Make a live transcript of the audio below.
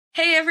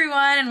Hey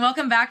everyone, and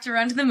welcome back to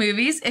Run to the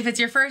Movies. If it's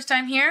your first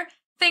time here,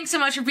 thanks so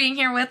much for being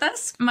here with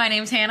us. My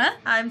name's Hannah.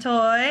 I'm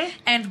Toy.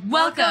 And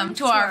welcome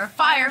to our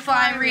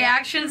Firefly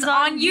reactions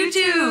on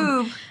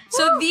YouTube.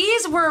 So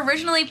these were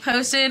originally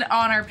posted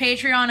on our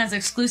Patreon as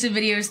exclusive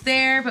videos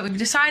there, but we've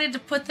decided to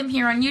put them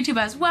here on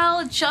YouTube as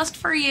well, just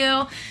for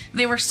you.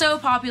 They were so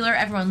popular,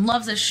 everyone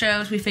loves this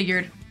show, so we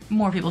figured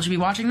more people should be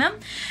watching them.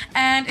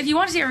 And if you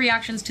want to see our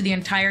reactions to the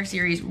entire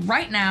series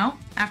right now,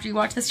 after you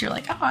watch this, you're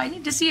like, oh, I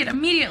need to see it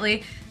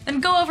immediately, then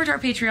go over to our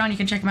Patreon. You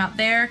can check them out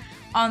there.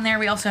 On there,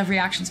 we also have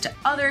reactions to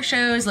other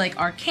shows like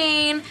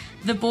Arcane,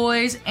 The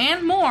Boys,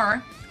 and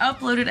more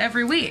uploaded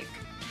every week.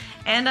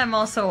 And I'm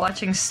also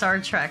watching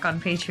Star Trek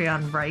on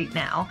Patreon right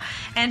now.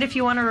 And if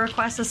you want to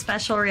request a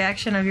special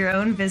reaction of your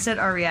own, visit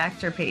our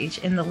reactor page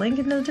in the link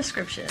in the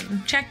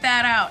description. Check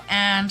that out.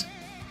 And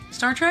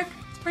Star Trek?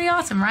 It's pretty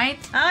awesome, right?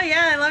 Oh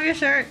yeah, I love your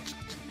shirt.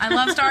 I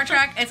love Star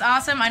Trek. It's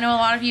awesome. I know a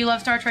lot of you love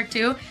Star Trek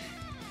too.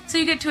 So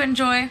you get to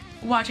enjoy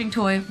watching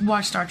Toy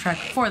watch Star Trek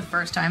for the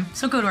first time.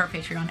 So go to our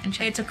Patreon and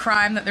check. It's a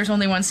crime that there's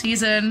only one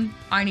season.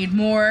 I need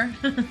more.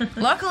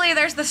 Luckily,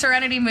 there's the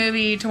Serenity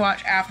movie to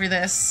watch after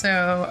this,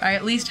 so I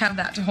at least have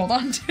that to hold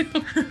on to.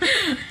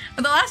 But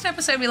the last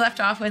episode we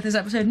left off with is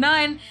episode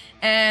 9,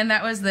 and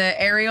that was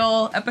the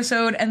Ariel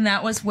episode, and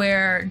that was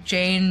where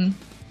Jane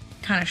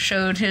kind of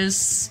showed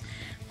his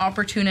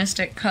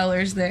opportunistic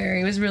colors there.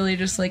 He was really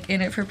just like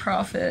in it for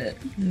profit.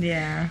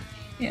 Yeah.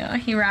 Yeah,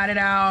 he ratted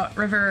out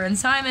River and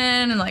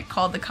Simon and like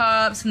called the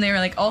cops, and they were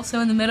like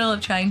also in the middle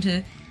of trying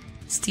to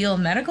steal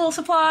medical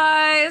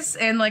supplies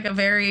in like a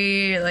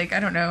very like, I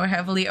don't know,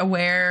 heavily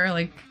aware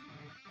like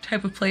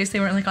type of place.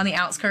 They weren't like on the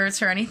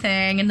outskirts or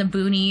anything in the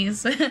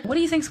boonies. What do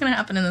you think's gonna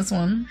happen in this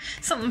one?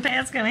 Something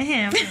bad's gonna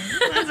happen.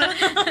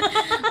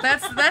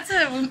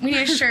 we need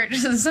a shirt.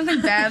 Just something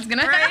bad's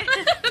gonna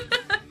happen.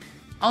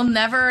 I'll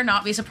never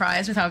not be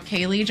surprised with how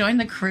Kaylee joined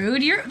the crew.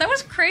 That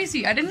was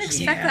crazy. I didn't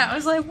expect that. I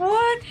was like,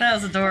 what? That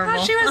was adorable. I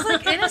thought she was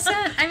like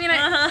innocent. I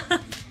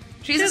mean,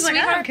 she's a sweetheart.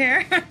 Like, I don't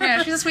care.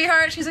 Yeah, she's a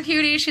sweetheart. She's a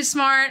cutie. She's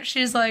smart.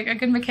 She's like a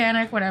good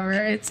mechanic. Whatever.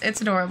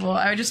 It's adorable.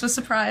 I just was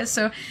surprised.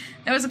 So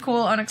it was a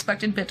cool,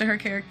 unexpected bit to her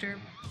character.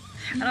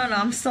 I don't know.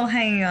 I'm still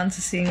hanging on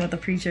to seeing what the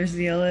preacher's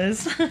deal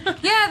is.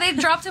 Yeah, they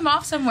dropped him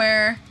off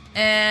somewhere,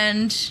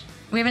 and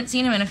we haven't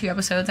seen him in a few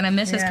episodes, and I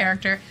miss his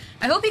character.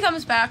 I hope he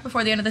comes back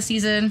before the end of the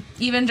season,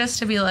 even just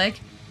to be like,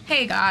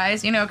 hey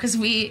guys, you know, because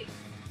we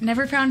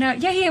never found out.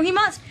 Yeah, he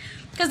must.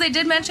 Because they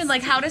did mention,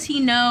 like, how does he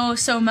know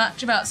so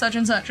much about such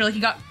and such? Or, like, he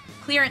got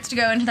clearance to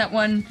go into that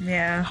one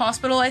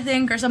hospital, I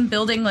think, or some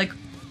building, like,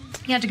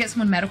 he had to get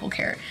someone medical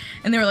care.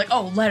 And they were like,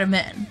 oh, let him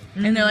in.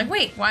 Mm-hmm. And they're like,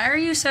 wait, why are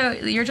you so,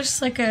 you're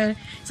just like a,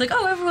 it's like,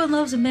 oh, everyone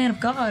loves a man of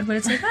God. But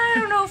it's like, I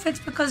don't know if it's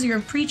because you're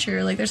a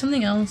preacher. Like, there's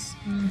something else.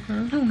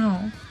 Mm-hmm. I don't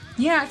know.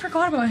 Yeah, I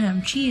forgot about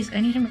him. Jeez,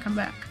 I need him to come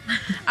back.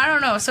 I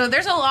don't know. So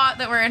there's a lot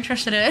that we're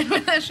interested in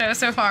with the show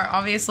so far.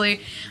 Obviously,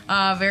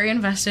 very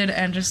invested,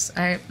 and just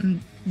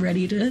I'm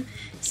ready to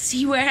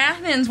see what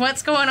happens.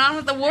 What's going on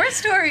with the war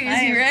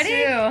stories? You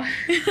ready?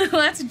 Too.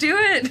 Let's do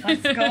it.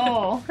 Let's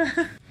go.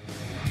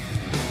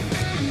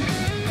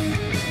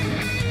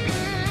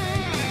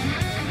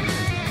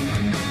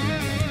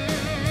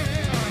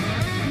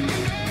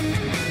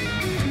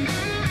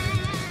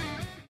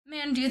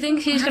 Do you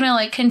think he's gonna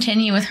like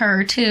continue with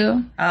her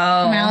too?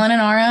 Oh, Malin and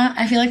Aura.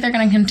 I feel like they're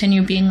gonna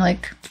continue being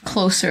like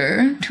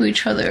closer to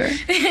each other.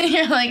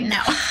 You're like,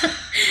 no.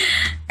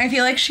 I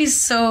feel like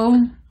she's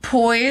so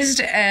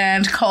poised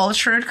and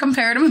cultured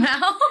compared to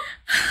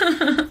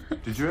Mal.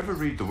 Did you ever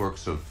read the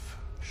works of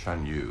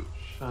Shan Yu?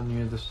 Shan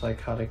Yu, the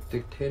psychotic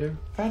dictator?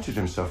 Fancied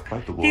himself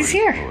quite the warrior he's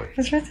here. poet.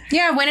 He's right there.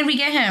 Yeah, when did we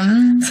get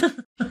him?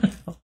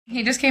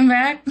 He just came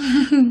back?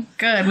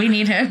 Good, we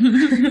need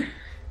him.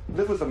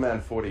 Live with a man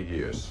 40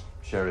 years.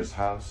 Share his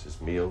house, his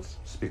meals,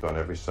 speak on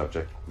every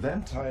subject,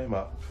 then tie him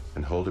up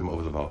and hold him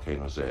over the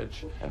volcano's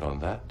edge. And on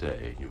that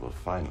day, you will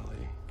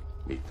finally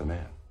meet the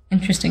man.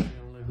 Interesting. I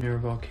don't live near a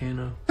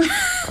volcano.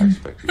 I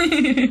expect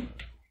you.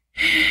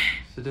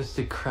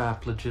 Sadistic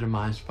crap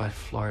legitimized by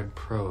florid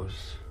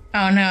prose.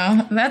 Oh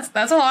no,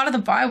 that's a lot of the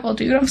Bible,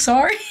 dude. I'm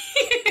sorry.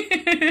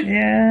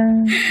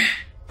 Yeah.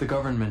 The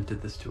government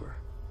did this to her.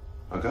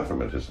 A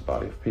government is a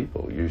body of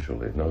people,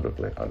 usually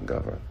notably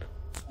ungoverned.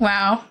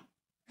 Wow,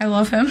 I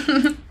love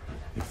him.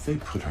 If they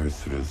put her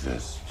through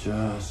this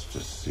just to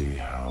see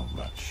how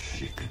much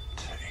she could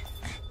take.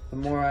 The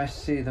more I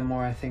see, the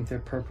more I think their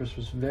purpose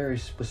was very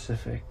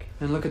specific.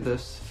 And look at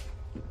this.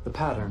 The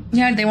pattern.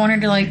 Yeah, they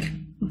wanted to like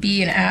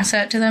be an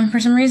asset to them for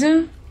some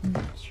reason.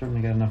 Certainly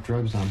got enough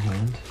drugs on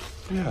hand.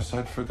 Yes,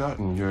 I'd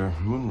forgotten you're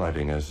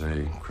moonlighting as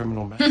a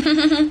criminal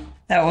man.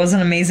 That was an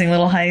amazing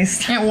little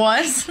heist. It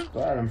was.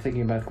 Glad I'm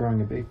thinking about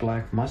growing a big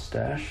black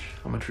mustache.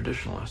 I'm a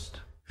traditionalist.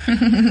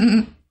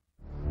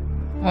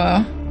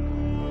 Whoa.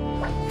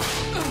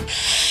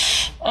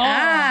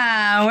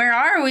 Ah, where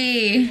are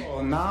we?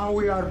 Oh, now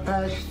we are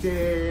past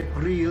the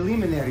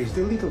preliminaries,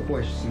 the little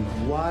question.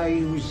 Why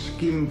you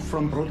skimmed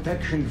from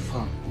protection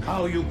fund?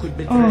 How you could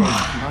betray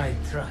my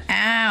trust?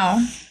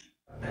 Ow.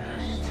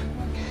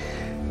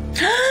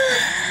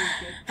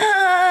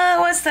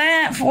 What's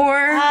that for?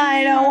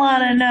 I don't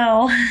want to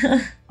know.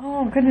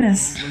 Oh,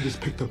 goodness. I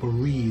just picked up a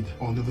reed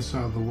on the other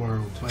side of the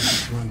world, like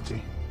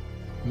serenity.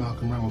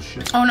 Malcolm Reynolds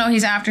shit. Oh no,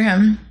 he's after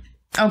him.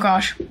 Oh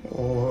gosh.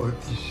 Oh,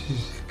 this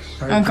is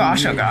exciting. Oh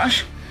gosh, oh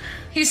gosh.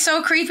 He's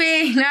so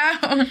creepy.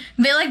 No.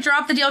 They like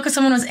dropped the deal because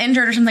someone was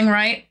injured or something,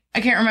 right? I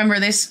can't remember.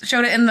 They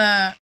showed it in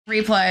the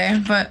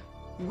replay, but...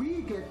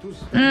 We get to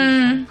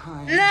spend some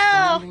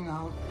time finding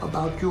out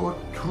about your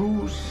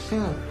true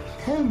self.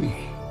 Tell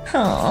me.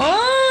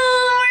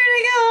 Oh,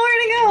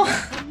 where'd it go?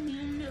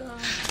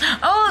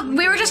 Oh,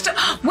 we were just...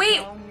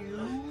 Wait.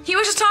 He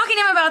was just talking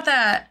to him about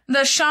that.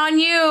 The Shan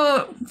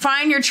Yu,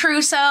 find your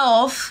true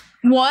self.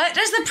 What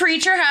does the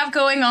preacher have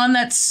going on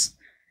that's...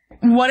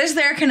 What is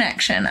their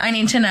connection? I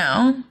need to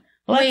know.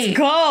 Let's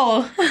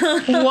go.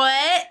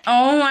 What?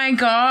 Oh my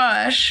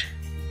gosh.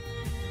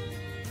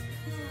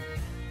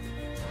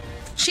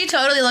 She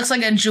totally looks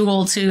like a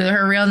Jewel, too.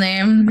 Her real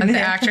name, like the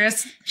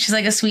actress. She's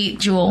like a sweet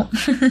Jewel.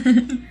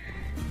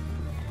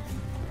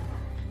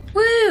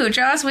 Woo,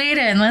 Joss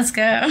Whedon, let's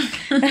go.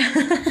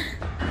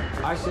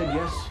 I said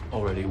yes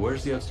already.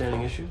 Where's the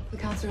outstanding issue? The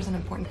counselor is an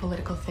important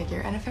political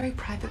figure and a very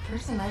private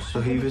person.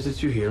 So he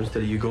visits you here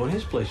instead of you going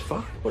his place.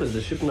 Fuck. What is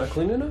the ship not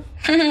clean enough?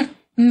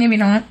 Maybe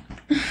not.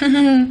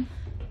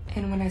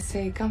 And when I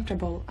say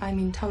comfortable, I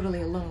mean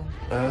totally alone.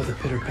 The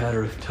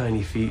pitter-patter of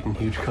tiny feet and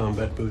huge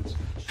combat boots.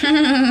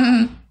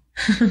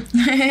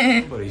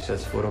 Nobody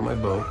sets foot on my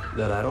boat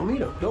that I don't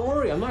meet him. Don't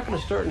worry, I'm not going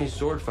to start any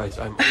sword fights.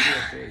 I'm over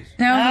that phase.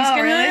 No, he's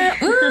gonna... Really?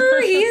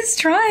 Ooh, he's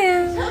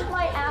trying.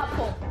 My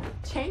apple.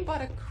 Jane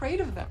bought a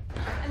crate of them.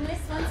 And this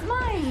one's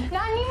mine.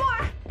 Not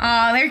anymore.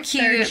 Aw, they're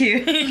cute. They're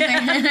cute.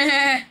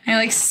 They're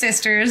like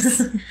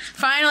sisters.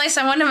 Finally,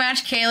 someone to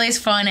match Kayleigh's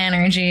fun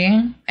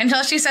energy.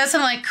 Until she says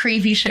some like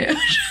creepy shit.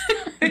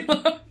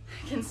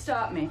 Can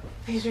stop me.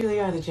 These really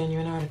are the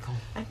genuine article.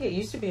 I get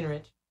used to being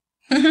rich.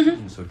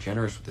 Being so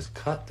generous with this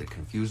cut that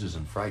confuses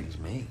and frightens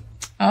me.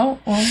 Oh,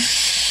 well.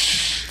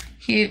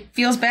 He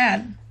feels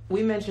bad.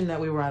 We mentioned that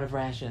we were out of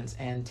rations,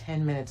 and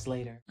 10 minutes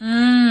later,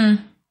 A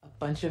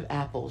bunch of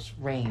apples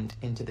rained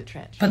into the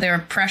trench. But they were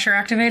pressure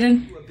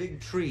activated? A big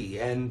tree,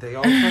 and they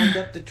all climbed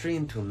up the tree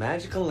into a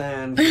magical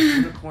land with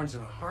unicorns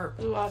and a harp.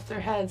 Blew off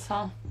their heads,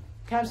 huh?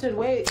 Cap said,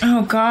 wait.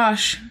 Oh,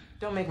 gosh.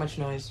 Don't make much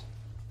noise.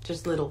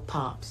 Just little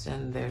pops,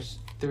 and there's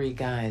 3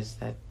 guys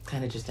that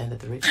kind of just ended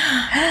the ritual.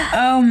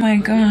 Oh, my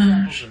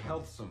gosh.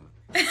 Healthsome.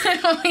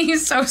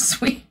 He's so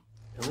sweet.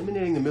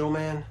 Eliminating the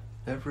middleman,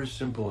 never as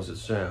simple as it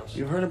sounds.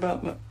 You've heard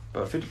about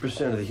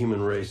 50% of the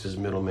human race is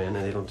middlemen,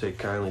 and they don't take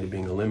kindly to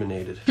being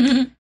eliminated.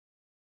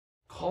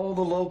 Call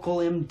the local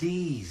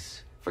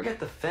MDs. Forget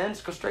the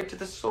fence, go straight to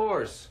the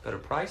source. Better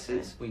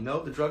prices, we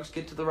know the drugs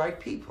get to the right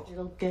people.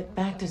 It'll get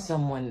back to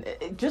someone.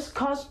 It just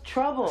caused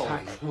trouble.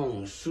 Why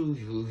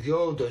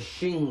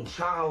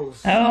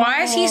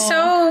is he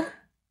so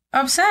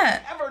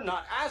upset? Ever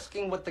not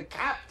asking what the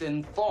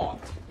captain thought.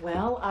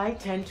 Well, I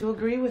tend to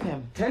agree with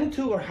him. Tend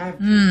to or have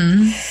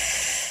to.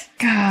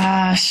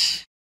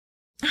 Gosh.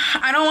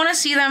 I don't want to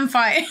see them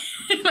fight.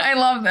 I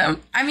love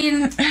them. I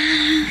mean,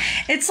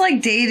 It's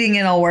like dating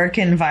in a work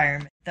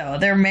environment, though.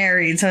 They're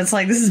married, so it's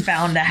like this is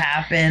bound to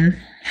happen.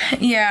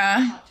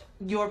 yeah,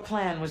 Your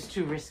plan was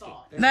too risky.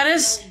 that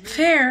is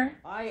fair.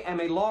 I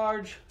am a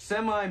large,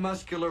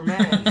 semi-muscular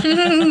man.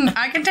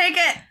 I can take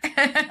it.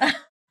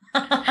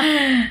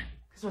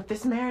 Because what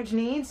this marriage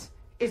needs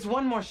is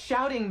one more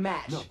shouting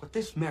match. No, what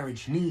this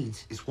marriage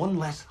needs is one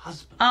less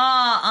husband.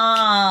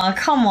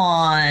 Come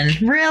on.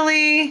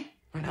 Really?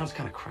 Right now it's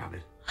kind of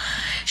crowded.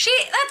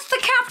 That's the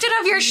captain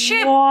of your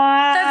ship.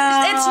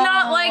 Wow. It's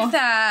not like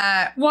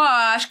that.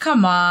 Wash,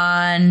 come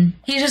on.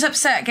 He's just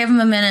upset. Give him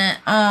a minute.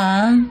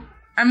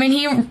 I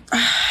mean,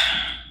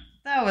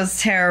 That was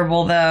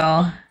terrible,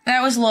 though.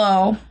 that was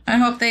low. I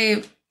hope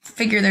they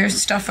figure their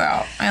stuff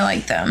out. I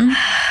like them.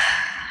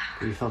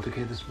 You felt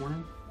okay this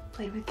morning?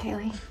 Played with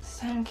Kayleigh. The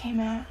sun came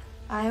out.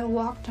 I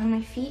walked on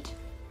my feet,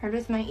 heard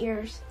with my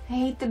ears. I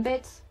hate the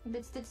bits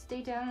that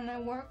stay down when I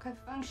work. I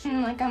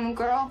function like I'm a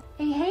girl.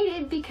 I hate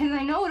it because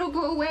I know it'll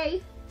go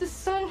away. The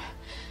sun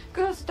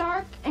goes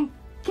dark and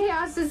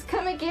chaos has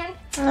come again.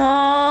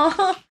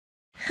 Oh.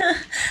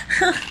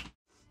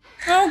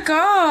 Oh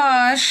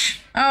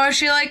gosh. Oh, is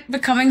she like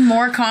becoming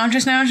more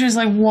conscious now? She's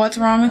like, what's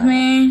wrong with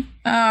me?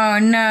 Oh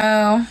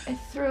no. I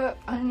threw up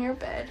on your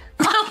bed.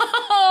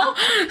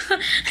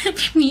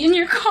 Me in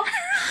your car.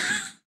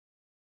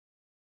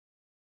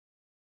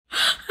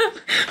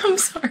 I'm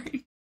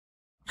sorry.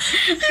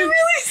 I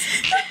really.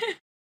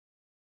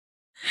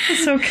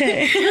 It's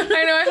okay.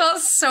 I know, I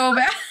felt so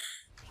bad.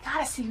 You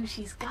gotta see who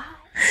she's got.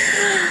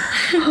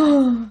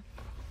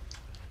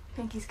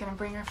 Think he's gonna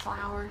bring her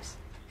flowers.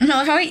 I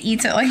love how he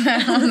eats it like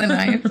that on the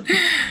knife.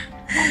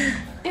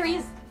 There he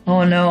is.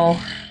 Oh, no.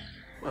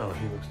 Well,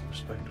 he looks the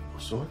respectable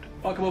sort.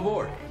 Welcome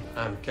aboard.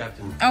 I'm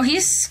Captain. Oh,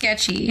 he's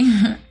sketchy.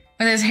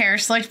 With his hair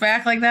slicked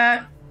back like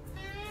that.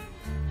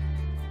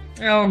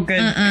 Oh,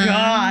 good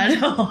God.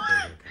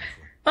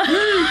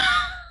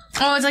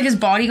 Oh, it's like his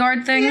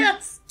bodyguard thing?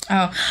 Yes.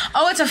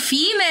 Oh, it's a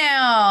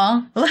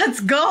female.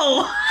 Let's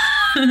go.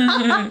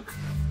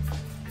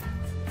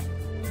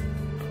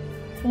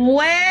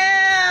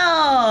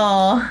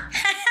 Well.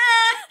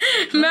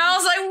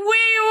 Mal's like,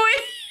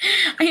 wait.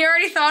 He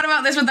already thought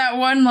about this with that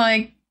one,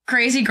 like,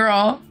 crazy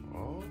girl.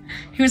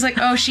 He was like,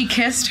 oh, she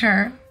kissed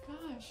her.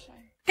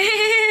 Look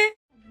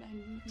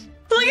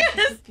at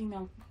this.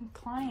 Female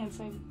clients,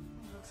 they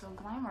look so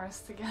glamorous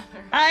together.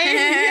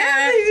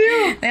 Yeah, they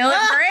do. They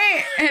look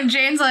great. And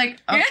Jane's like,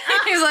 oh.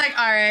 He's like,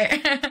 all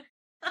right.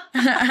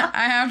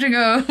 I have to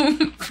go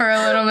for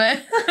a little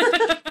bit.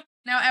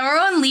 Now,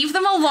 everyone leave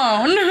them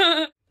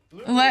alone.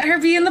 Let her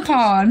be in the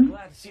pod.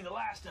 Glad to see the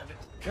last of it.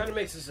 Kind of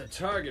makes us a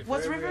target.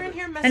 Was River in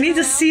here messing I need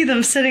to around? see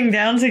them sitting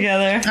down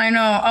together. I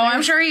know. Oh,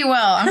 I'm sure he will.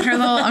 I'm sure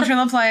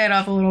they'll play it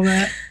up a little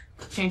bit.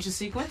 Change the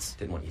sequence?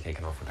 Didn't want you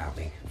taking off without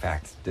me. In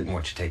fact, didn't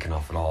want you taking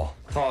off at all.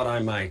 Thought I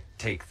might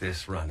take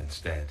this run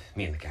instead.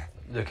 Me and the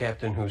captain. The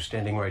captain who's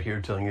standing right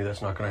here telling you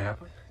that's not going to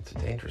happen? It's a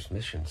dangerous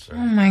mission, sir. Oh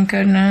my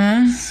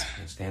goodness.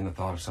 Can't stand the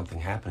thought of something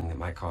happening that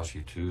might cause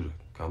you two to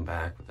come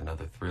back with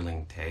another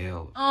thrilling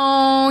tale.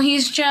 Oh,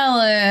 he's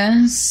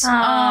jealous.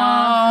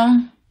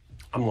 Oh.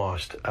 I'm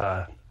lost.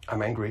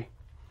 I'm angry.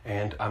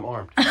 And I'm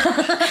armed.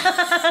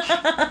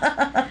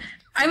 I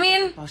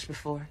mean, Watched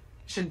before.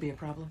 Shouldn't be a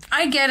problem.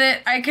 I get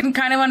it. I can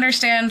kind of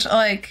understand,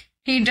 like,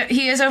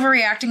 he is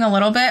overreacting a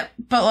little bit,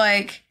 but,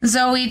 like,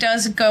 Zoe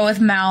does go with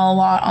Mal a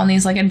lot on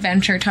these, like,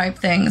 adventure type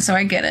things, so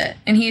I get it.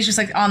 And he's just,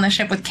 like, on the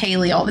ship with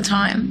Kaylee all the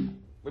time.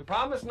 We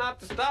promise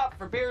not to stop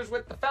for beers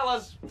with the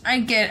fellas.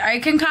 I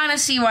can kind of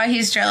see why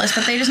he's jealous,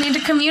 but they just need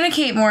to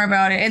communicate more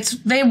about it.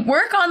 They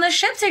work on the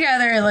ship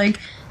together, like...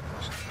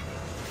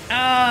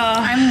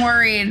 I'm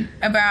worried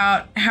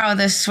about how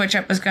this switch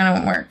up is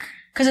gonna work.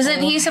 Because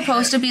isn't he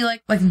supposed to be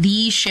like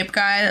the ship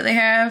guy that they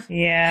have?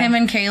 Yeah. Him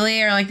and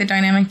Kaylee are like the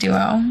dynamic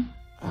duo.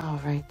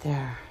 Oh, right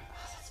there.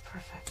 Oh, that's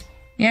perfect.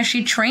 Yeah,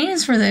 she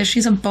trains for this.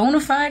 She's a bona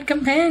fide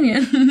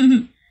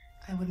companion.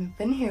 I wouldn't have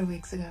been here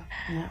weeks ago.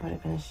 And that would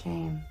have been a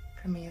shame.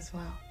 For me as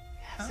well.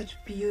 You have such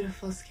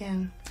beautiful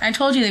skin. I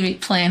told you they'd be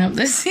playing up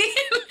this scene.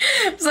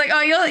 It's like,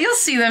 oh, you'll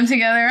see them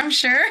together, I'm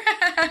sure.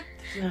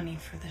 No need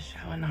for the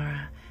show,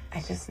 Nora. I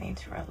just need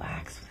to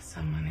relax with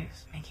someone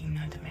who's making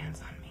no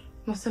demands on me.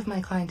 Most of my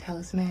clientele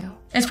is male.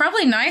 It's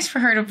probably nice for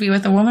her to be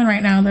with a woman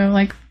right now, though.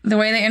 Like, the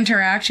way they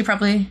interact, she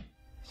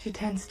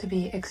tends to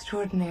be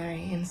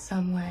extraordinary in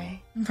some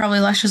way.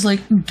 Probably less just like,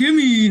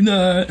 gimme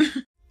that.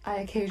 I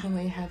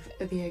occasionally have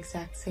the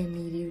exact same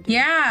need you do.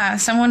 Yeah,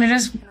 someone to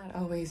just... Cannot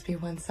always be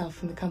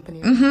oneself in the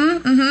company.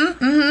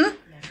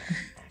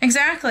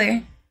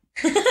 Exactly.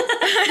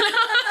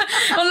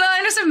 Well, no,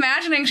 I'm just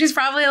imagining she's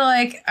probably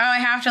like, oh, I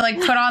have to like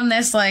put on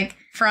this like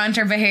front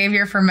or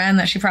behavior for men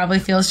that she probably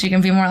feels she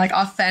can be more like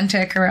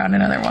authentic around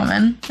another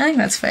woman. I think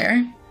that's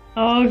fair.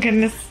 Oh,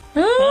 goodness.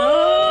 Oh.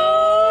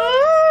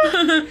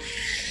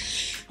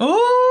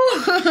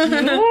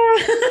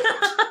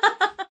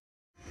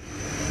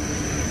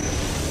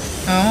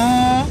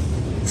 Oh.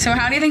 So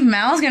how do you think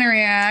Mal's gonna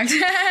react?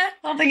 I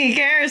don't think he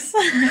cares.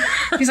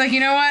 He's like, you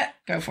know what?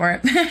 Go for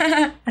it.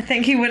 I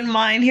think he wouldn't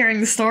mind hearing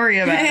the story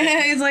about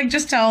it. He's like,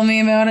 just tell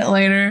me about it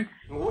later.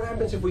 What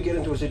happens if we get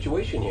into a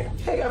situation here?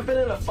 Hey, I've been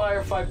in a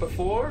firefight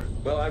before.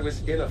 Well, I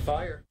was in a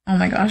fire. Oh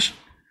my gosh.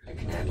 I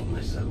can handle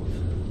myself.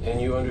 And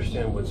you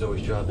understand what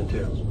Zoe's job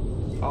entails.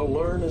 I'll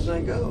learn as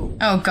I go.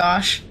 Oh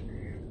gosh.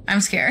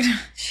 I'm scared.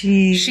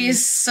 Jeez.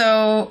 She's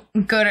so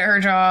good at her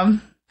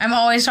job. I'm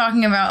always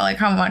talking about like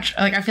how much,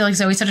 like I feel like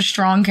Zoe's such a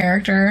strong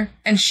character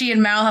and she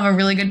and Mal have a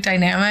really good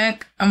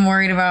dynamic. I'm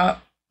worried about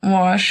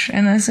Wash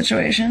in this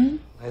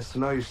situation. Nice to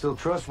know you're still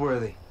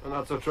trustworthy. I'm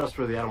not so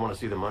trustworthy. I don't want to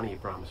see the money you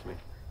promised me.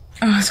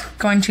 Oh, it's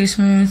going too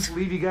smooth.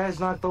 Leave you guys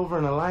knocked over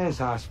in Alliance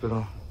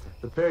Hospital.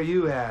 The pair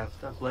you have.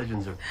 Stuff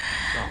legends are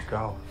off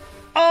go.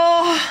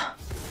 Oh!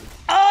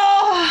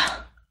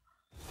 Oh!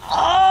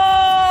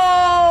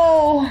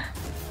 Oh!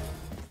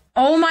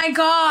 Oh my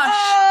gosh!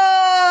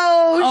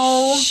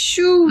 Oh,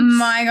 shoot!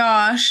 My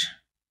gosh!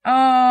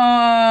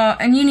 Oh,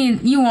 and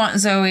you want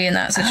Zoe in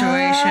that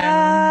situation.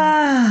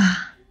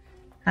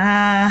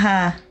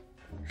 And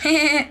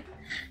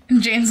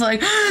Jane's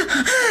like,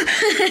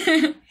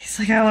 he's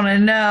like, I want to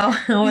know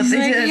what he's they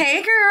like, did.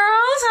 Hey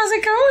girls, how's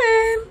it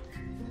going?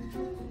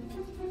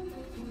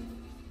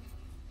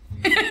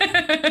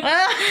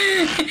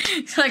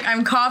 He's like,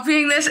 I'm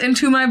copying this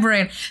into my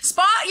brain.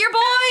 Spot your boy!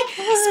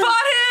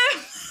 Spot him!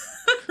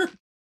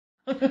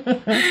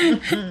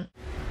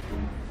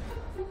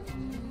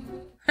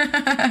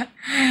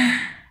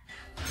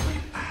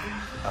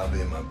 I'll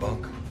be in my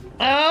bunk.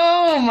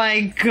 Oh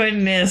my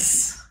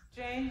goodness.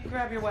 Jane,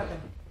 grab your weapon.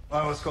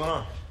 Alright, what's going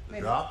on?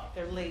 Maybe Drop?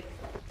 they're late.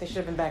 They should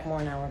have been back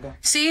more an hour ago.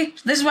 See?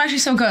 This is why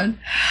she's so good.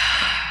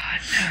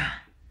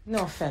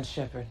 No offense,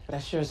 Shepard, but I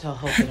sure as hell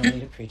hope they don't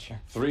need a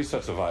preacher. 3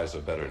 sets of eyes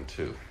are better than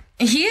 2.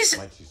 He's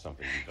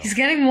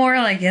getting more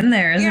like in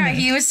there, isn't he? Yeah,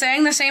 he was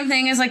saying the same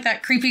thing as like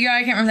that creepy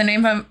guy, I can't remember the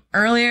name of him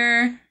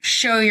earlier.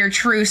 Show your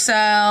true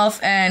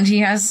self, and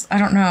he has, I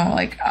don't know,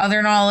 like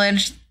other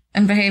knowledge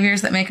and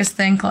behaviors that make us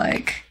think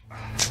like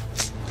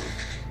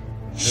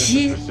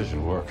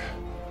precision work.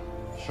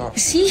 Sharp.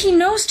 See, he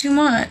knows too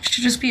much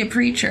to just be a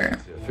preacher.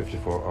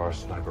 54R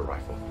sniper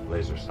rifle,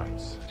 laser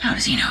sights. How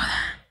does he know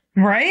that?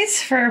 Right?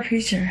 For a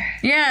preacher.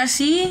 Yeah,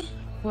 see?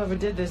 Whoever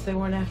did this, they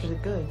weren't after the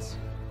goods.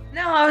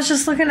 No, I was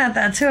just looking at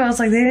that too. I was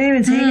like, they didn't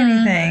even take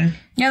anything.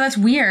 Yeah, that's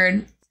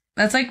weird.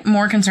 That's like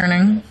more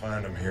concerning.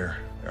 Find them here.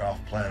 They're off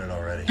planet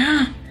already.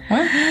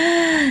 What?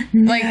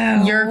 Like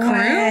your crew?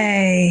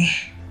 Way.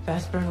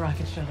 Fast burn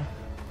rocket shuttle.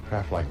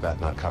 Craft like that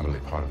not commonly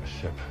part of a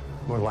ship.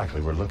 More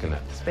likely we're looking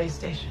at Space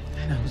station.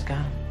 I know who's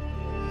got him.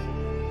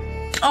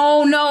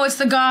 Oh no, it's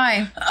the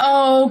guy.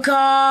 Oh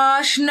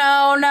gosh,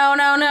 no.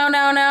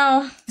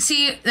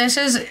 See, this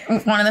is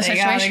one of the They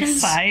got situations.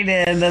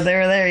 excited that they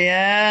were there,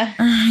 yeah.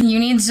 You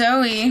need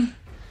Zoe.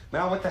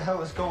 Mal, what the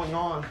hell is going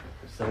on?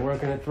 Still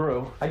working it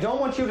through. I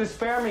don't want you to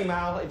spare me,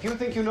 Mal. If you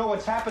think you know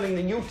what's happening,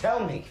 then you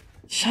tell me.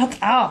 Shut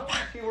up.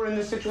 If you were in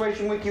this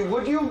situation with you,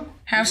 would you?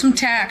 Have some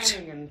tact.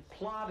 And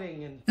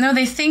plotting and... No,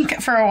 they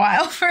think for a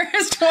while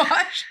first,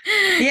 Wash.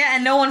 Yeah,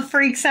 and no one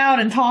freaks out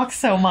and talks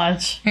so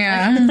much.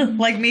 Yeah.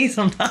 Like me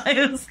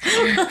sometimes.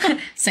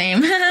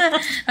 Same.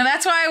 And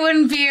that's why I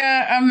wouldn't be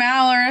a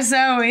Mal or a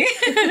Zoe.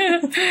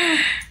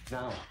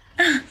 No.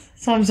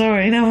 So I'm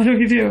Zoe, now what do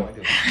we do?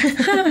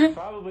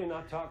 Probably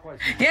not talk like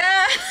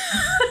Yeah.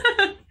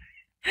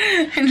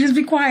 And just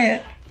be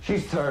quiet.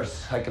 She's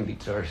terse. I can be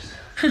terse.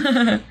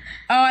 Oh,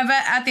 I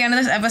bet at the end of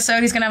this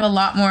episode, he's gonna have a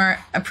lot more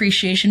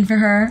appreciation for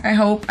her. I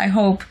hope. And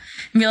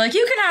be like,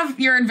 you can have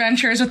your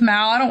adventures with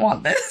Mal. I don't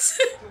want this.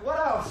 What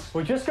else?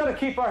 We just gotta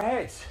keep our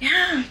heads.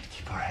 Yeah.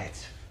 Keep our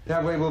heads.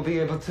 That way we'll be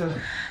able to...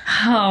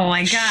 Oh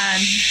my god.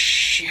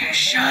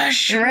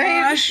 Shush.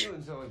 Right? Gosh. You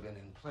and Zoe been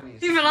in plenty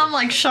of... Even I'm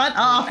like, shut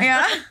up.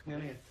 Yeah.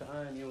 Plenty of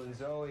time, you and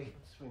Zoe.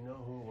 We know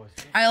who it was.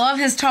 I love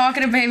his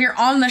talkative behavior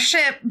on the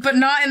ship, but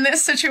not in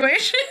this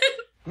situation.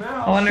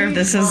 I wonder if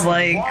this is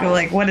like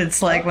what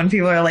it's like when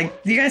people are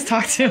like, do you guys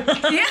talk to him?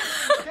 Yeah.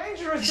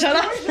 Dangerous Shut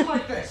up. situation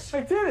like this.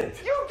 I did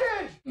it. You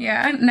did.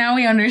 Yeah, now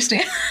we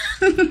understand.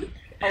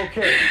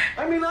 Okay.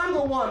 I mean, I'm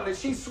the one that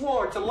she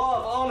swore to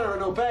love, honor,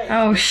 and obey.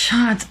 Oh,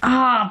 shut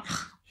up.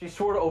 She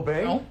swore to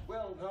obey? No.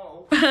 Well,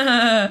 no.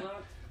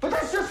 But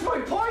that's just my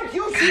point.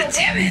 You see. God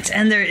damn it.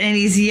 And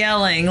he's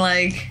yelling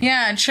like,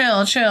 Yeah,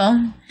 chill.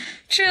 Have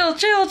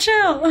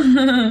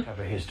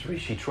a history.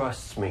 She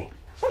trusts me.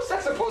 What's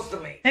that supposed to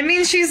mean? it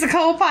means she's the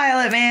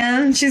co-pilot,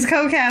 man. She's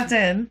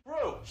co-captain.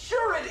 True.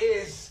 Sure it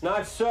is.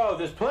 Not so.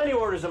 There's plenty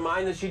orders of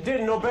mine that she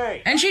didn't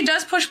obey. And she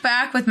does push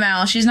back with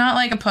Mal. She's not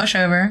like a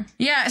pushover.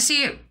 Yeah,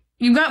 see,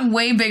 you've got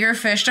way bigger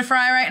fish to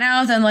fry right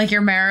now than like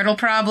your marital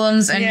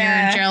problems and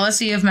Yeah. your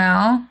jealousy of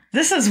Mal.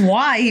 This is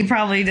why he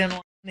probably didn't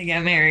want to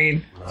get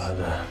married.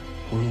 Nada.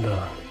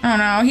 Unda. Oh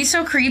no, he's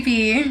so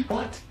creepy.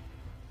 What?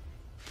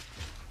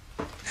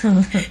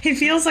 He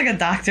feels like a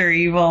Dr.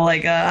 Evil, yeah,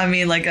 like I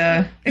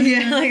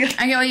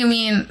get what you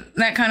mean.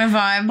 That kind of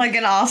vibe. like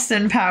an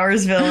Austin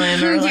Powers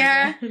villain or like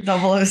Yeah.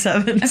 a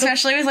 007.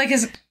 Especially with like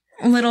his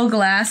little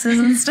glasses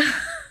and stuff.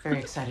 Very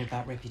excited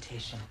about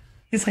Reputation.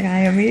 He's like, I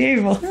am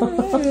evil.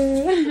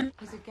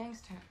 He's a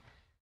gangster.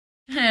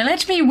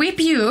 Let me whip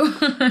you.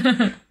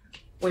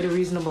 Wait a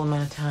reasonable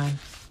amount of time.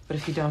 But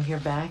if you don't hear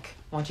back,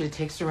 I want you to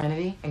take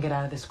Serenity and get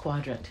out of this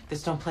quadrant. If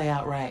this don't play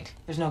out right,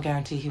 there's no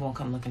guarantee he won't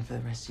come looking for the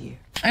rest of you.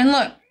 And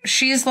look,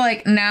 she's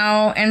like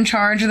now in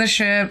charge of the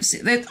ships.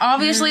 It's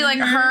obviously like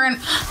her and...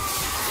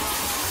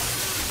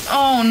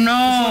 Oh This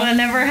no. would have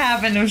never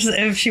happened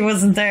if she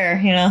wasn't there,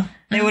 you know?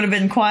 They would have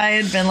been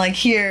quiet, been like,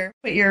 here,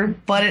 put your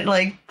butt,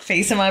 like,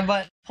 face in my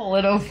butt, pull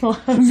it over.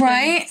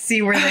 Right?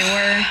 See where they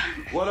were.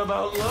 What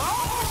about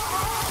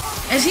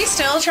love? Is he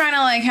still trying to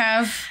like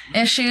have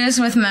issues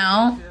with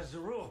Mel? There's the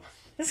rule.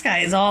 This guy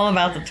is all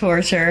about the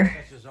torture.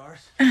 This is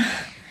ours.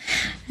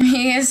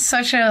 He is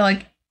such a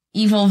like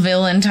evil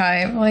villain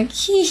type. Like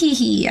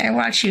hee, I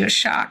watch you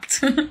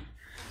shocked.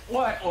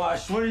 What,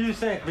 Wash? What do you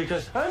think?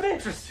 Because I'm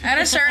interested. At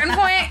a certain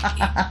point,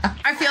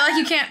 I feel like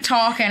you can't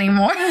talk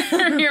anymore.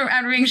 You're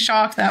at being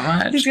shocked that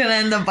much. He's gonna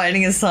end up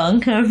biting his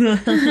tongue.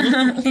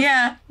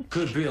 Yeah.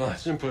 Could be a lot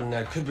simpler than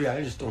that. Could be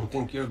I just don't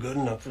think you're good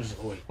enough for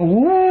Zoe.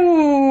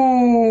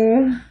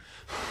 Ooh.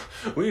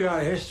 We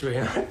got a history,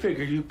 and I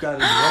figured you've got to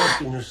be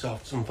asking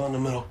yourself some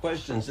fundamental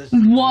questions.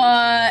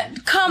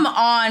 What? Come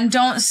on,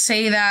 don't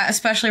say that,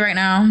 especially right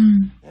now.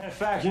 In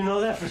fact, you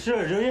know that for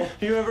sure, do you?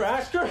 You ever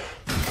ask her?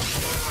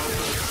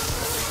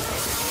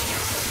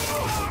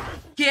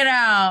 Get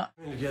out.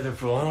 We've been together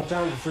for a long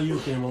time before you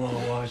came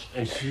along, Wash,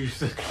 and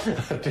she's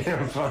a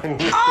damn fine.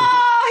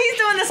 Oh, he's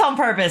doing this on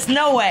purpose.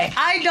 No way.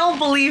 I don't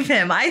believe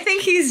him. I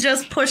think he's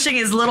just pushing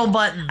his little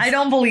button. I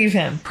don't believe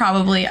him.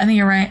 Probably. I think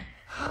you're right.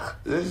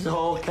 This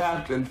whole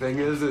captain thing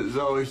isn't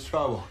Zoe's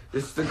trouble.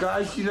 It's the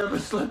guy she never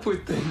slept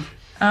with thing.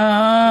 Oh.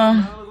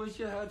 I wish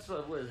you had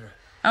slept with her.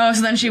 Oh,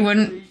 so then she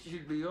wouldn't.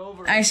 She'd be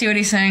over. I see what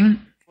he's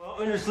saying. Well,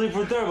 when you sleep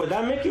with her, would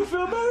that make you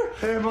feel better?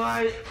 Hey,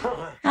 Mike.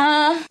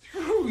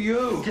 Screw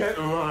you. Get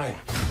in line.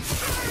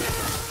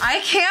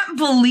 I can't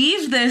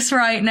believe this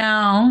right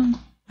now.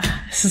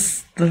 This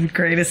is the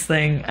greatest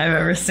thing I've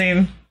ever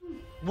seen.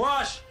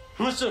 Wash,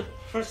 listen.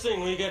 First thing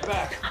when you get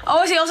back.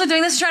 Oh, is he also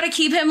doing this to try to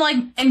keep him, like,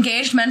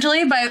 engaged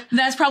mentally? But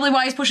that's probably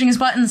why he's pushing his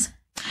buttons.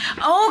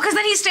 Oh, because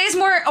then he stays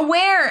more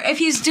aware if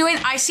he's doing.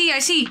 I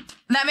see.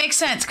 That makes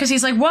sense because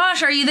he's like,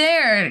 Wash, are you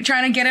there?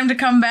 Trying to get him to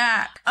come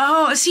back.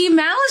 Oh, see,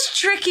 Mal is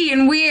tricky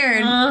and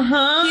weird.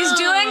 He's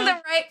doing the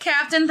right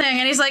captain thing,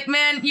 and he's like,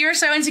 man, you're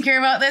so insecure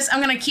about this.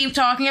 I'm gonna keep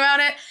talking about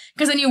it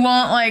because then you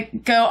won't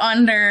like go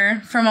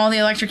under from all the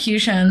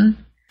electrocution.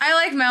 I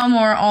like Mal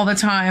more all the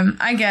time.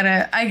 I get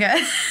it. I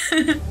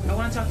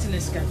want to talk to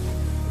Niska.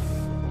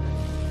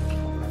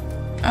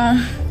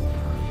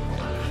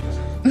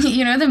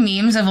 You know the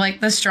memes of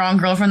like the strong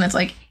girlfriend that's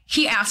like,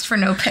 he asked for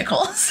no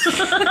pickles.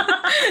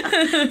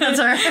 That's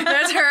her.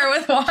 That's her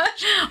with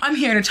Wash. I'm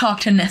here to talk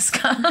to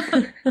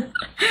Niska.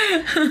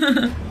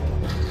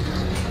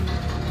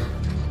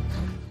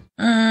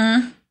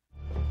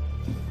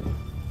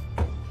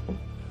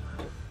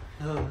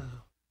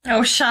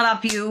 Oh, shut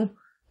up, you.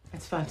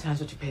 It's 5 times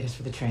what you paid us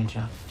for the train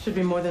job. Should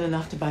be more than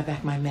enough to buy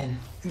back my men.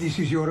 This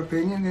is your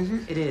opinion, is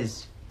it? It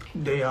is.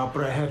 They are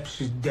perhaps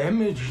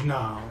damaged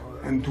now,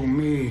 and to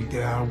me,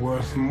 they are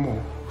worth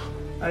more.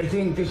 I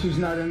think this is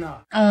not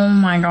enough. Oh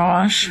my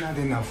gosh. Not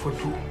enough for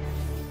 2.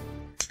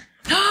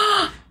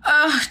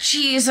 Oh,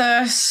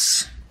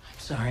 Jesus. I'm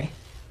sorry.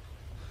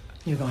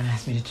 You're going to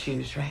ask me to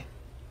choose, right?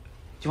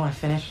 Do you want to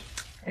finish?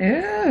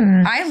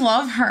 Ew. I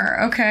love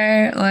her,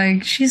 okay?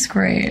 Like, she's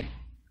great.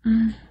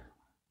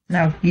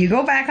 No, you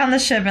go back on the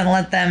ship and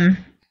let them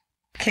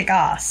kick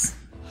ass.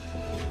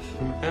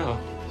 No.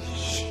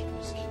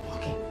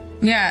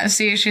 Yeah,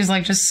 see, she's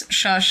like, just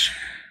shush.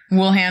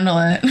 We'll handle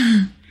it.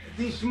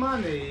 This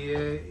money,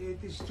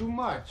 it is too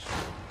much.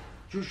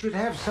 You should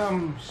have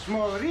some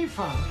small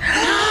refund.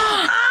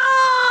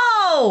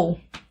 Oh!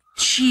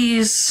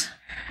 Jeez.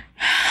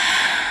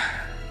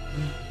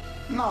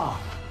 No,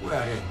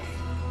 where is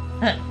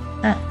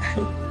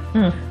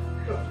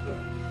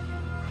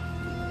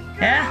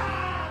Yeah.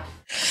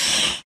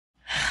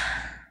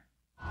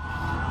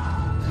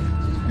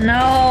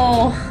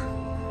 No.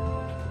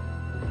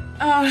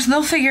 Oh,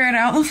 they'll figure it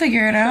out. Oh,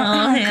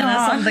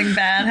 Hannah, something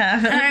bad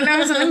happened. I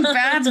know something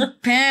bad's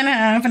been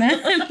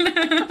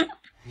happening.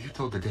 You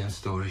told the damn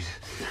stories.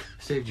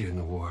 Saved you in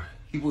the war.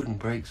 He wouldn't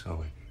break,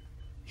 Zoe.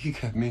 He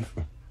kept me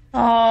from...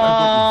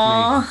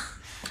 Oh.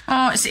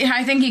 Oh, see,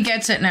 I think he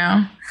gets it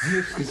now.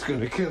 He's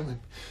gonna kill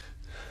him.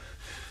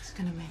 He's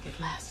gonna make it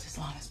last as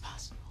long as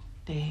possible.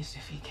 Days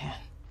if he can.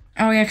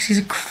 Oh yeah, because he's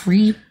a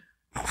creep,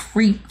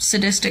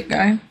 sadistic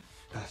guy.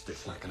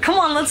 Come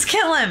on, let's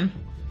kill him.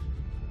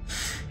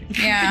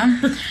 Yeah.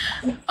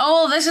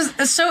 Oh, this is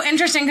so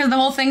interesting because the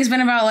whole thing's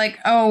been about like,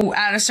 oh,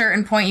 at a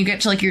certain point you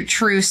get to like your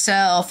true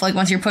self, like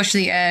once you're pushed to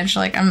the edge.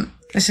 Like,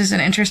 this is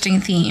an interesting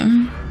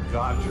theme.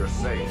 God, you're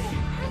safe.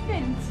 What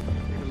happened?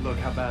 Look,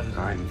 how bad is it?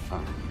 I'm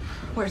fine.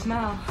 Where's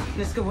Mal?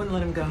 Niska wouldn't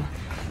let him go.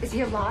 Is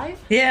he alive?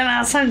 Yeah,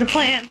 now it's time to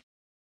plant.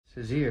 It's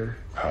his ear.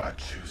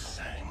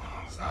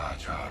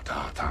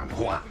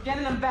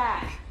 Getting him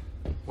back.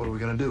 What are we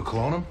gonna do,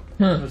 clone him?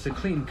 Well, it's a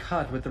clean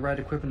cut. With the right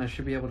equipment, I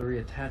should be able to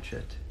reattach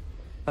it.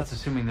 That's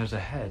assuming there's a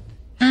head.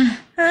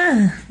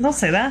 Don't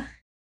say that.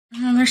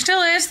 Well, there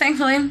still is,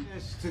 thankfully.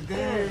 Yes,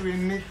 today we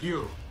meet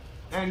you.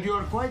 And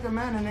you're quite a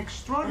man, an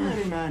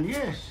extraordinary man,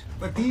 yes.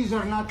 But these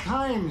are not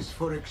times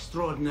for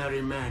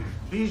extraordinary men.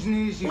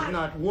 Business is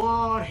not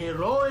war.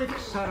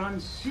 Heroics are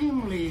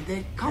unseemly.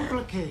 They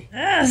complicate.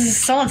 This is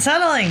so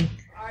unsettling.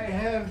 I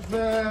have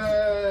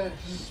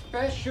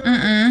special...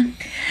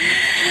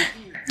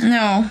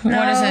 No.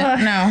 What is it?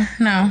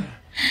 No.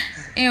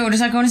 Ew, does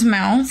that go in his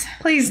mouth?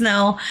 Please,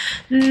 no.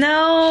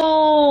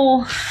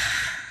 No.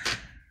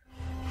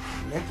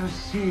 Let us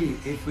see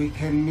if we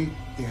can meet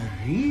the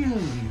real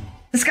you.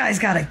 This guy's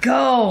gotta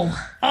go.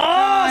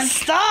 Oh,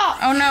 stop.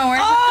 Oh, no.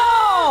 Where's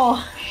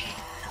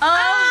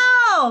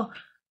Oh!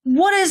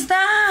 What is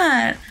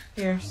that?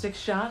 Here, 6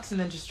 shots and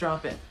then just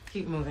drop it.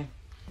 Keep moving.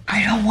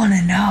 I don't want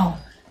to know.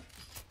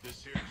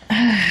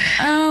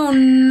 Oh,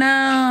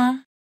 no.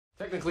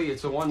 Technically,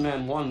 it's a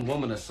one-man,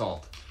 one-woman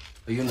assault.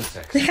 A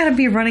unisex. They gotta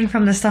be running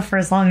from this stuff for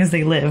as long as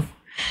they live.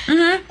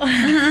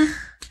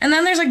 And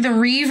then there's like the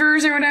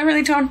Reavers or whatever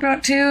they talked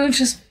about too. It's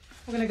just...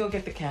 We're gonna go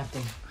get the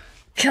captain.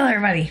 Kill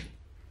everybody.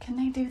 Can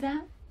they do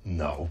that?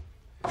 No.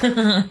 There's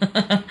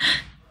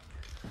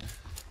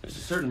a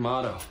certain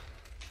motto,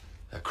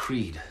 a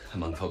creed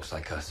among folks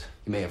like us.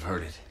 You may have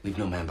heard it. Leave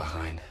no man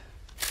behind.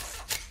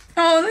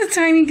 Oh, the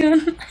tiny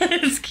gun.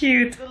 It's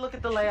cute. Good look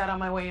at the layout on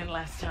my way in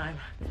last time.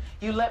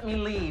 You let me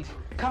lead.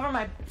 Cover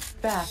my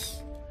back.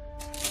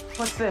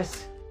 What's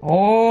this? Oh,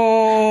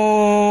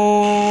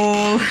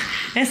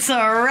 it's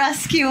a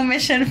rescue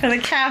mission for the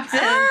captain.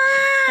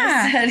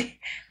 Said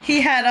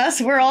he had us.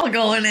 We're all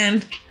going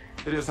in.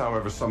 It is,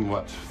 however,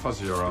 somewhat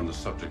fuzzier on the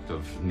subject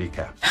of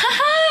kneecaps.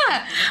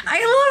 Haha! I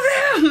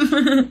love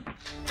him!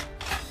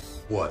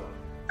 What?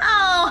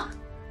 Oh!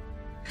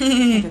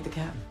 Get the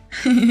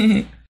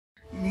captain.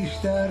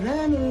 Mr.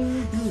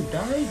 Reynolds, you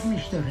died,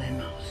 Mr.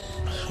 Reynolds.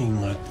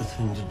 Seemed like the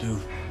thing to do.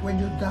 When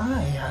you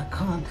die, I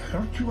can't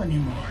hurt you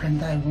anymore,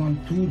 and I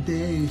want 2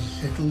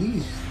 days at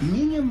least,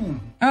 minimum.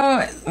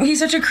 Oh, he's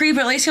such a creep.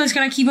 At least he was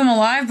gonna keep him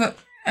alive, but...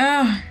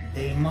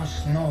 They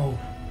must know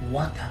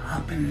what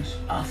happens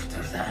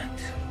after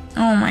that.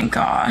 Oh my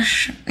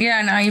gosh.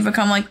 Yeah, now you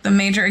become like the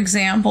major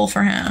example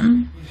for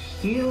him.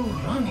 Still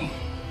running.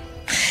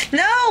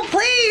 No,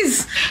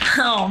 please!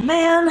 Oh,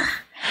 man.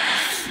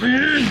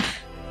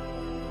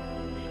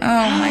 Oh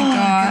my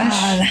gosh.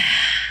 God.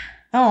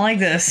 I don't like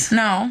this.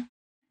 No.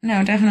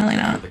 No, definitely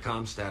not. The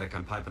comm static,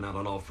 I'm piping out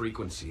on all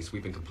frequencies.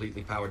 We've been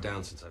completely powered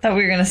down since I Thought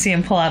we were gonna see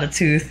him pull out a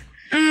tooth.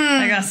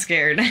 I got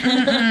scared.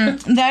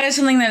 That is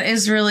something that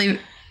is really... I'm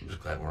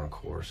just glad we're on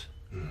course.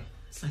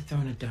 It's like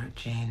throwing a dart,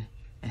 Jane,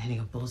 and hitting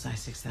a bullseye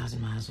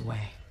 6,000 miles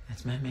away.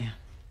 That's my man.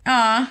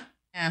 Aw.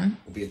 Man.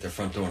 We'll be at their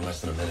front door in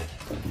less than a minute.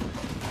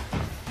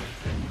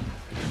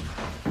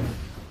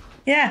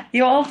 Yeah,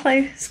 you all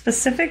play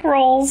specific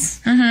roles.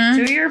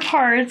 Do your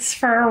parts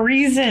for a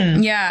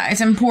reason. Yeah,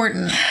 it's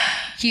important.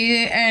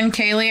 He and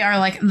Kaylee are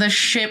like the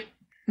ship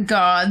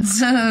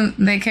gods.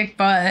 They kick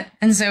butt.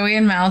 And Zoe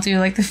and Mal do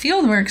like the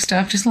field work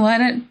stuff. Just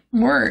let it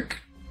work.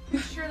 I'm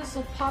sure this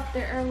will pop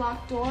their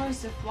airlock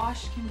doors if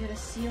Wash can get a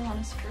seal on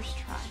his first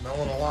try.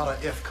 Smelling a lot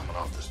of if coming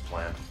off this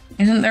plant.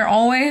 Isn't there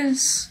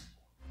always?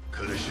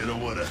 Coulda, shoulda,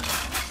 woulda.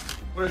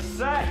 We're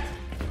set!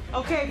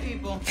 Okay,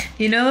 people.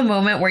 You know the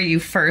moment where you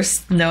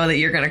first know that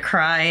you're gonna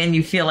cry and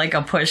you feel like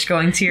a push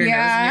going to your nose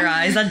and your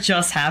eyes? That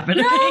just happened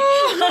to me.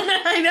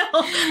 I know.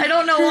 I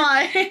don't know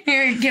why.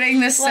 You're getting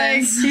this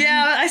sense.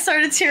 Yeah, I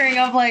started tearing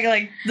up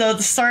like the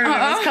start of it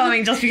was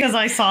coming just because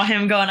I saw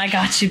him going, I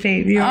got you,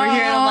 baby, over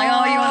here. And I'm like,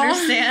 oh, you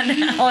understand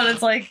now. And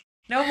it's like,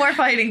 no more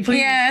fighting,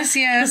 please.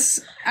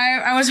 Yes.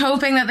 I was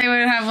hoping that they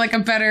would have like a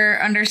better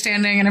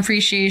understanding and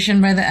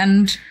appreciation by the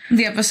end of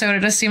the episode. It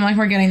does seem like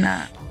we're getting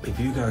that. If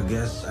you got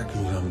guests, I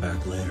can come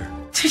back later.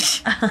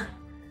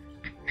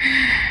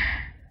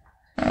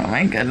 Oh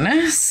my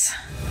goodness.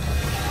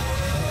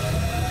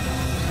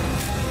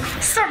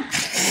 Stop.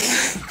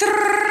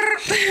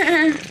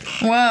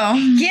 Whoa.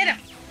 Get him.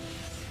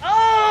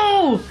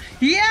 Oh,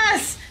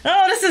 yes.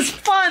 Oh, this is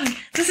fun.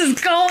 This is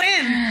go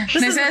in.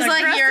 This is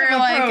like your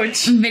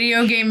approach. Like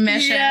video game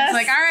mission. Yes. It's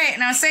like, all right,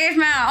 now save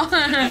Mal.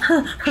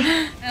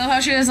 I love how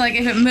she was like,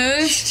 if it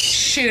moves,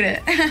 shoot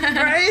it.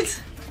 Right?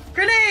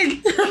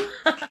 Grenade.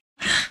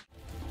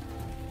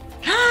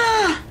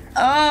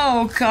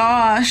 Oh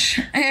gosh.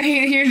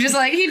 You're just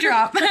like, he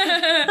dropped.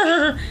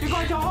 You're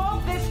going to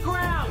hold this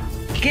ground.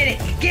 Get it.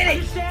 Get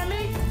it. Understand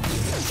me?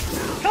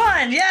 Come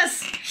on.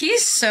 Yes.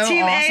 He's so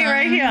Team awesome. A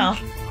right here.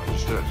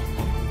 Understood.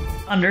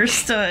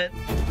 Understood.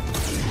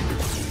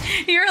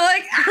 You're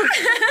like...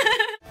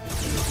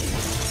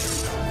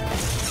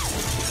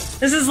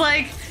 This is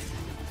like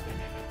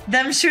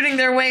them shooting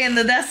their way in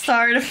the Death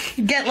Star to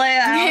get Leia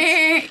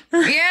out.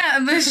 Yeah,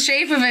 the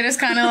shape of it is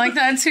kind of like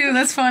that too.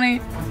 That's funny.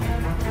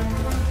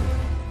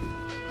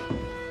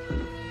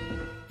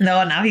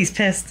 No, now he's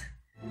pissed.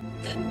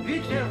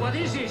 Victor, what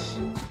is this?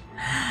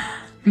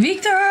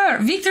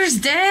 Victor's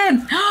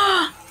dead.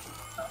 Oh,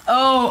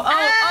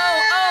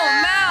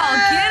 Mal,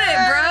 get it,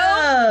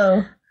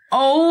 bro.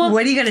 Oh,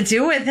 what are you gonna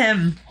do with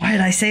him? Why did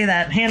I say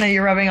that? Hannah,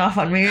 you're rubbing off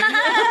on me. I'm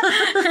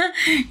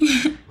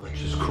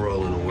just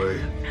crawling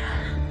away.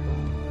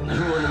 You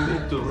want to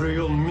meet the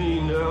real me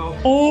now?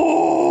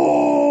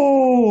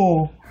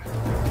 Oh!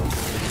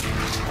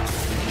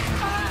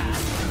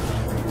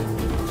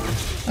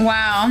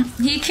 Wow,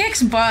 he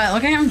kicks butt.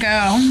 Look at him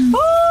go.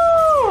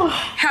 Ooh.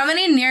 How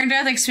many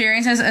near-death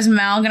experiences is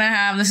Mal gonna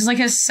have? This is like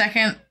his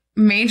second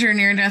major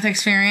near-death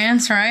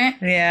experience, right?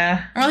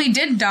 Yeah. Well, he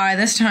did die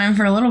this time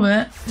for a little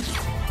bit.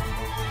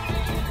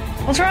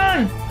 What's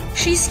wrong?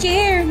 She's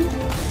scared.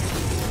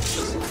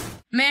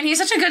 Man, he's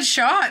such a good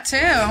shot, too.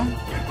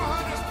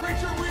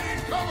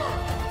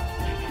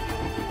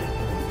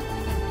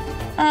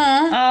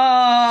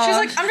 Oh. She's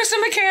like, I'm just a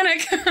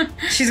mechanic.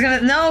 She's gonna...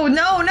 No.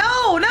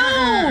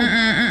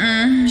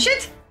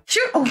 Shit.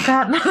 Shoot. Oh,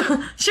 God.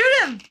 Shoot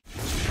him.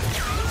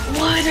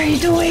 What are you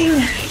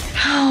doing?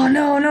 Oh,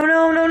 no.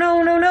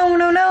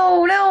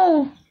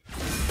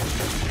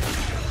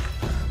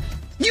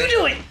 You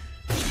do it.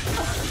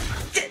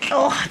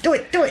 Oh, do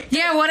it.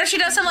 Yeah, what if she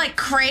does some, like,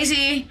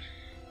 crazy...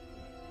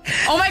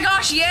 Oh my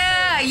gosh,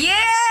 yeah!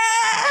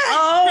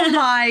 Oh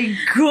my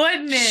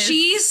goodness.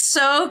 She's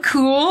so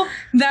cool.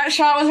 That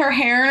shot with her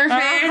hair in her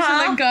face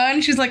and the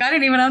gun. She's like, I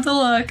didn't even have to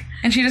look.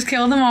 And she just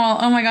killed them all.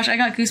 Oh my gosh, I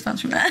got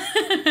goosebumps from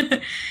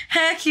that.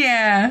 Heck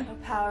yeah. No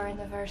power in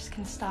the verse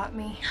can stop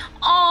me.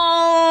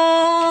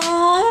 Oh,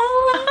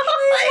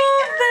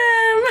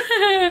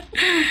 I love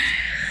them.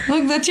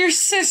 Look, that's your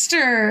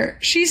sister.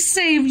 She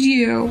saved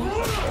you.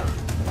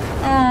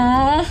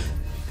 Aww.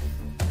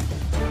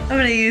 I'm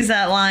gonna use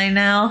that line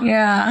now.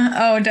 Yeah.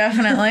 Oh,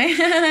 definitely.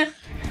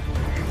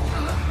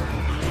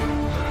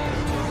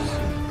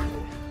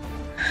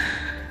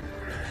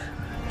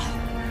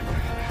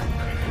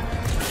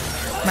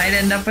 Might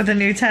end up with a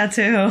new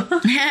tattoo.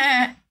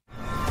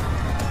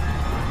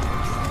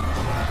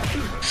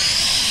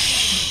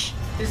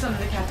 There's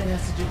something the captain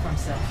has to do for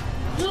himself.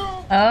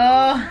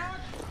 Oh.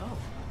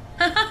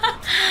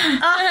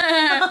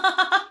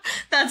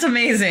 That's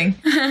amazing.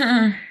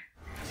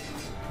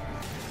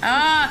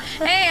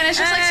 Hey, and it's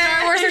just like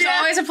Star Wars, there's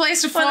always a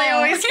place to fall. They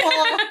always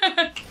fall.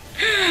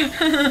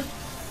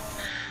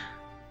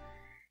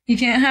 You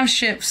can't have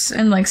ships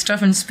and like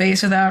stuff in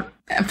space without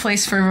a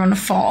place for everyone to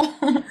fall.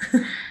 You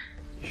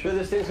sure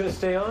this thing's gonna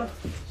stay on?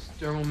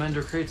 Dermal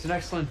mender creates an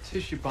excellent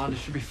tissue bond. It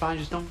should be fine.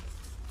 Just don't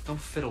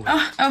fiddle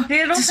with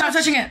Just stop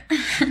touching it.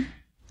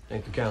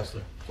 Thank the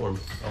counselor. For me.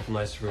 Awful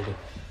nice of her to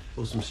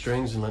pull some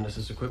strings and lend us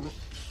this equipment.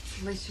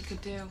 The least you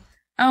could do.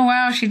 Oh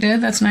wow, she did.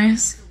 That's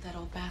nice. That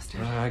old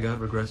bastard. I got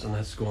regrets on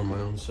that score my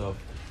own self.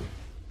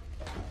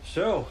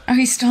 So. Oh,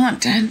 he's still not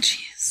dead.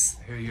 Jeez.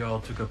 I hear you all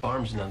took up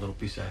arms in that little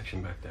piece of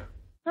action back there.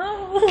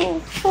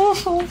 Oh.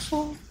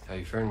 How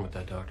you faring with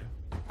that, Doctor?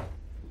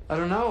 I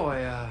don't know.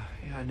 I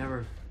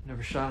never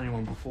shot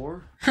anyone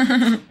before.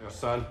 Your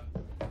son,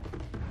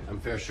 I'm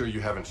fair sure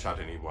you haven't shot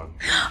anyone.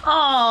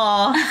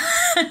 Oh.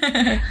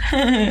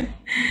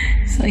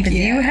 It's like,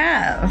 you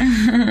have.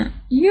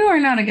 You are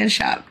not a good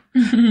shot.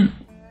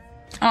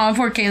 Oh,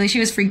 poor Kaylee. She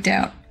was freaked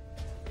out.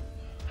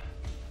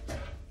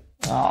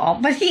 Oh,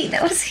 but he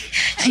knows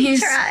he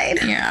tried.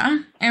 Yeah.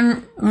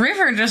 And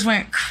River just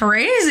went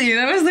crazy.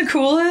 That was the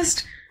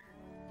coolest.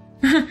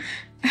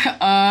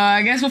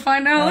 I guess we'll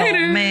find out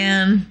later. Oh,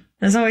 man.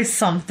 There's always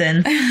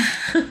something.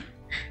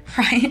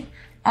 Right?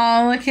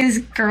 Oh, look, his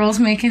girl's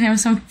making him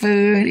some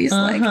food. He's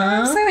like,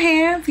 I'm so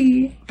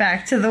happy.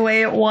 Back to the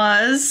way it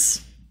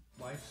was.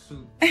 Wife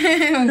soup.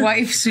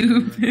 Wife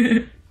soup.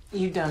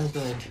 You done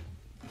good.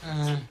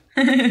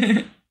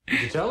 Did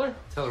you tell her?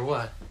 Tell her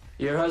what?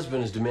 Your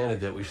husband has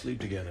demanded that we sleep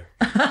together.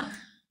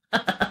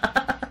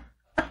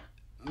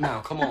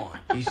 Now, come on.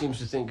 He seems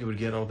to think it would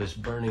get all this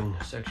burning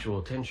sexual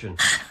attention.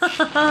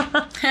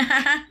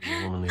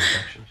 Womanly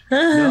affections.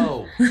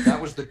 No, that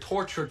was the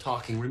torture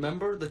talking.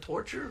 Remember the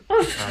torture?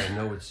 I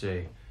know it's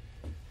a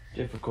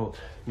difficult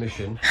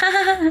mission.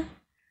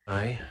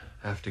 I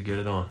have to get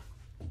it on.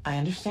 I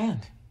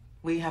understand.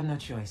 We have no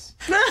choice.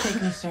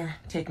 Take me, sir.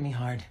 Take me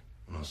hard.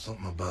 No,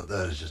 something about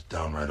that is just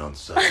downright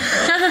unsettling.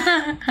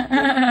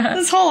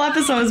 This whole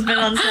episode has been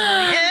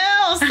unsettling.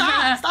 Ew,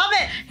 stop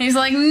it. He's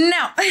like,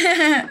 no,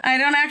 I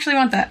don't actually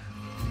want that.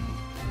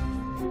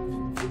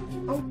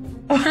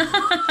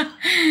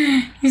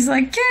 He's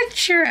like,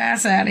 get your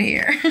ass out of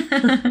here.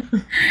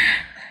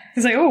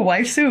 He's like, oh,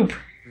 wife soup.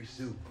 Free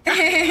soup.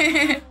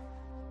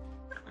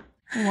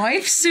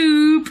 Wife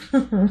soup.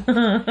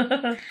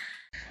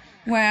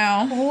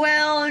 Wow.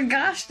 Well,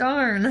 gosh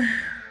darn.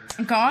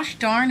 Gosh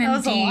darn indeed. That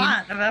was a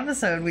lot of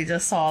episode we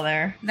just saw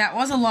there. That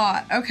was a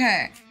lot.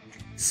 Okay.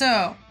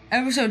 So,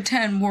 episode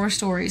 10, War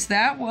Stories.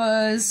 That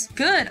was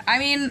good. I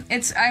mean,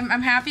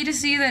 I'm happy to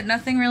see that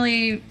nothing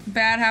really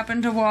bad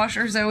happened to Wash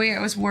or Zoe. I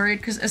was worried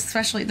because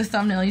especially the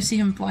thumbnail, you see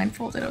him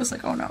blindfolded. I was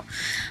like, oh no.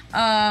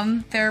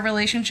 Their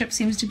relationship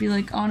seems to be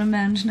like on a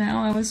mend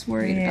now. I was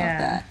worried about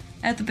that.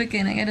 At the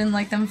beginning, I didn't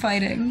like them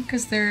fighting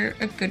because they're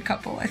a good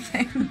couple, I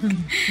think.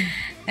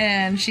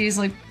 And she's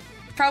like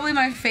probably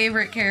my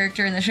favorite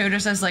character in the show,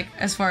 just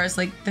as far as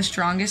like the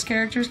strongest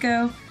characters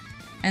go.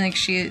 I think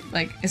she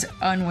like is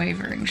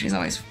unwavering. She's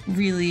always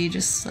really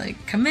just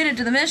like committed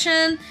to the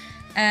mission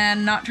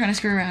and not trying to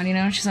screw around, you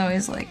know? She's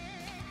always like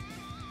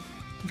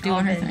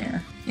doing her thing.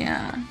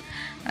 Yeah.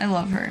 I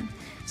love her.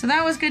 So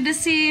that was good to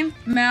see.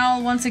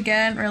 Mal once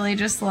again really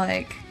just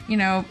like, you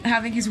know,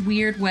 having his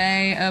weird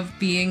way of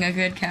being a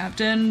good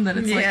captain that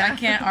it's like I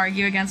can't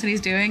argue against what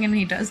he's doing, and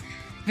he does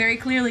very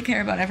clearly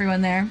care about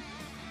everyone there.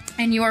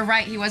 And you are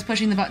right, he was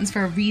pushing the buttons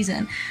for a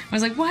reason. I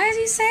was like, why is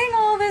he saying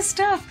all this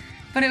stuff?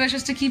 But it was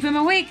just to keep him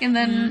awake, and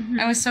then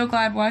I was so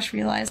glad Wash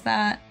realized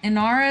that.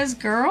 Inara's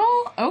girl?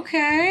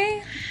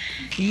 Okay.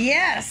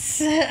 Yes!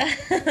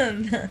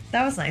 That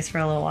was nice for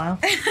a little while.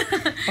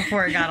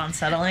 Before it got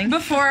unsettling.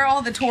 Before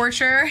all the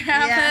torture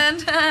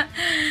happened.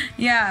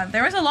 Yeah,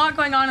 there was a lot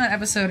going on in that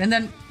episode. And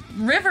then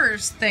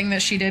River's thing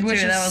that she did, which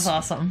is that was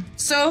awesome.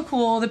 So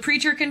cool. The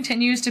preacher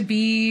continues to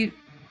be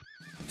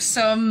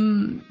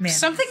something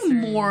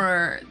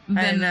more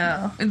than... I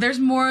know. There's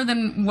more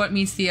than what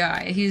meets the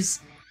eye. He's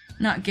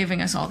not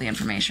giving us all the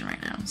information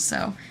right now.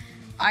 So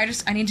I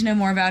need to know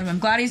more about him. I'm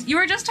glad you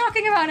were just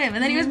talking about him,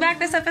 and then he was back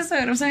this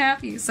episode. I'm so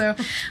happy. So,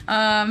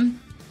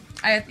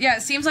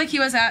 it seems like he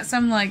was at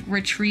some like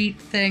retreat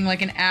thing,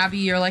 like an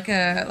abbey or like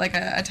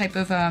a type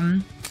of I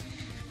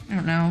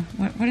don't know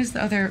what is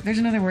the other. There's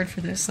another word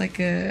for this, like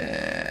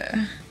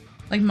a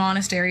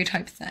monastery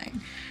type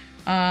thing.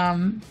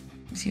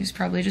 He was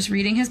probably just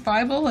reading his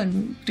Bible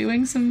and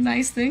doing some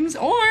nice things,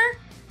 or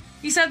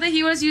he said that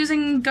he was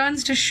using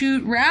guns to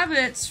shoot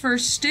rabbits for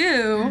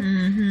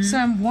stew. So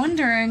I'm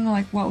wondering,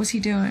 like, what was he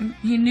doing?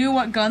 He knew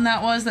what gun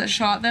that was that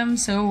shot them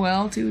so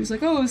well, too. He's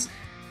like, oh, it's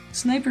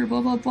sniper,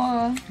 blah, blah,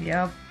 blah.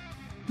 Yep.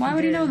 Why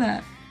would he know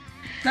that?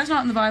 That's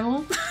not in the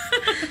Bible.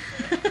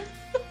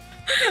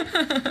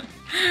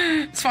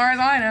 As far as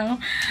I know.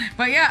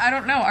 But yeah, I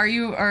don't know.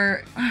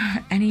 Are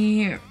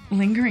any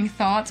lingering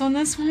thoughts on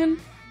this one?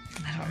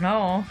 I don't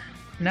know.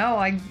 No.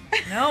 I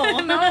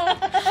want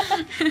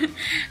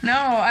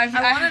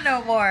to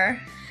know more.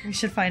 We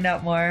should find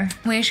out more.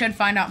 We should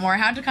find out more. I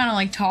had to kind of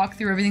like talk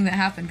through everything that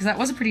happened because that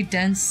was a pretty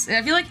dense.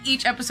 I feel like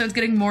each episode's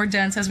getting more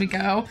dense as we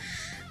go,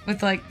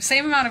 with like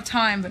same amount of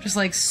time, but just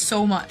like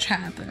so much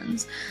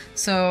happens.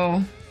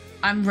 So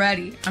I'm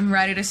ready. I'm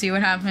ready to see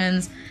what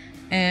happens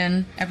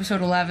in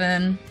episode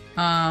 11.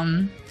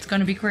 It's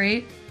gonna be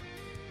great.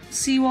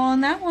 See you all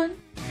in that one.